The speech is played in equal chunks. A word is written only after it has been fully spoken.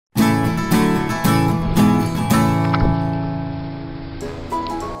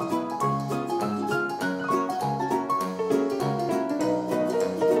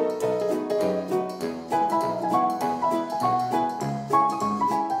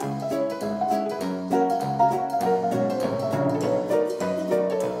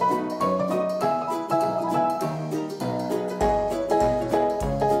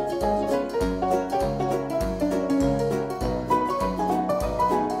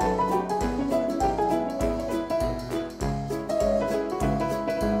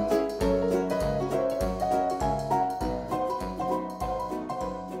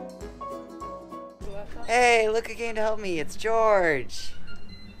came to help me. It's George.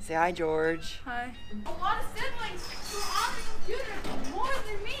 Say hi, George. Hi. A lot of siblings who are on the computer more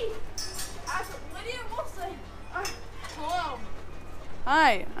than me. As Lydia will say, hello.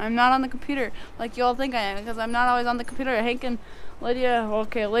 Hi, I'm not on the computer like you all think I am, because I'm not always on the computer. Hank and Lydia,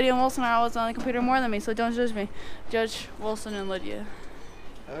 Lydia and Wilson are always on the computer more than me, so don't judge me. Judge Wilson and Lydia.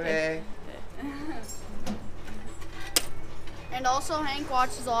 Okay. And also, Hank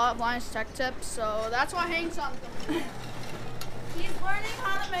watches a lot of Blind's Tech Tips, so that's why Hank's on the computer. He's learning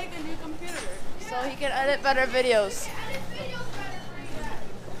how to make a new computer, so he can edit better videos.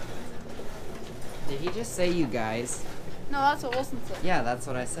 Did he just say you guys? No, that's what Wilson said. Yeah, that's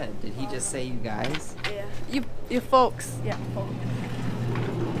what I said. Did he just say you guys? Yeah. You folks. Yeah, folks.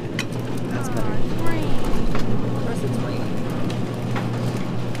 That's better. It's raining. Of course it's raining.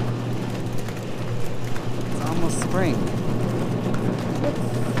 It's almost spring.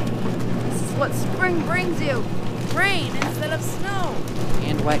 This is what spring brings you. Rain instead of snow.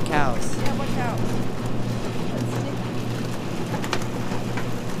 And wet cows. Yeah, wet cows.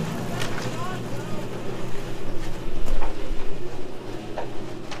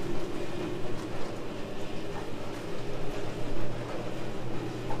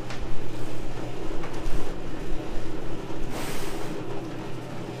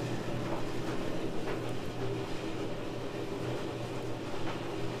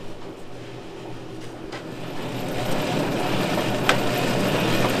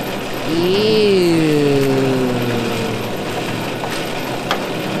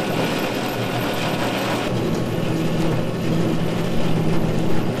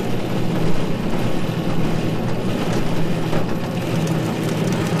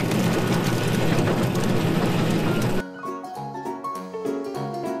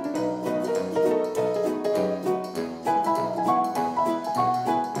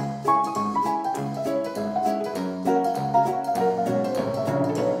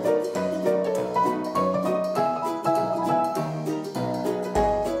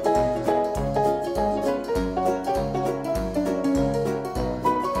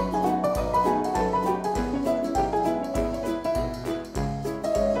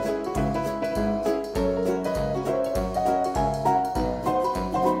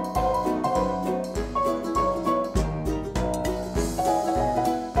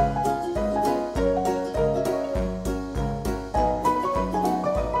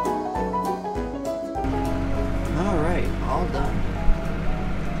 All done.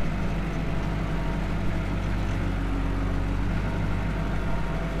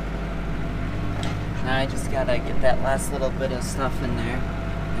 Now I just gotta get that last little bit of stuff in there.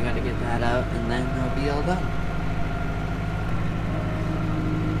 I gotta get that out and then it'll be all done.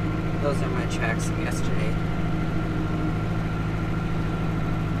 Those are my tracks from yesterday.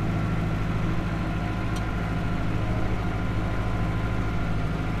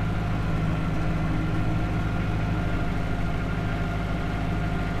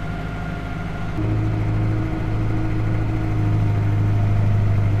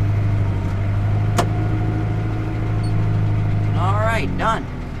 Done.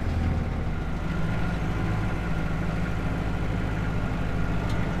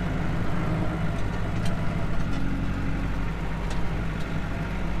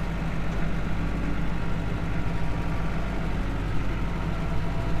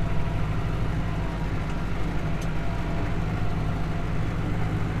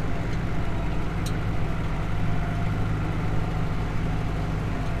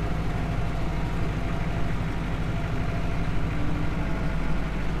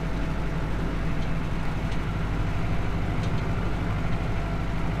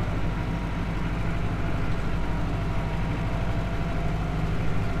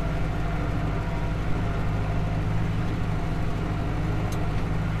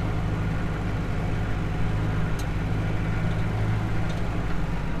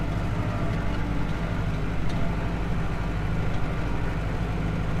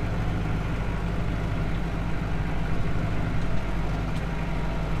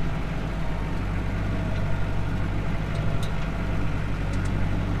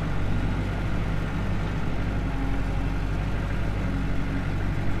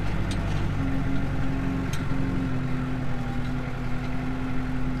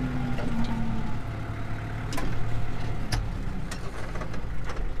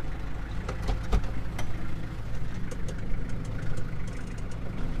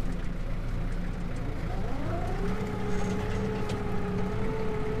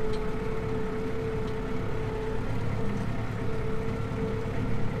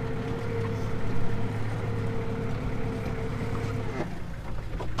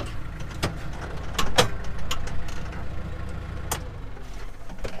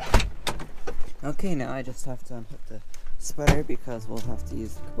 Okay, now I just have to unhook the spreader because we'll have to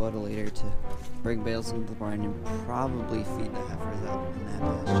use the Kubota later to bring bales into the barn and probably feed the heifers out in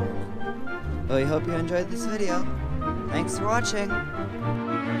that pasture. Well, we hope you enjoyed this video. Thanks for watching!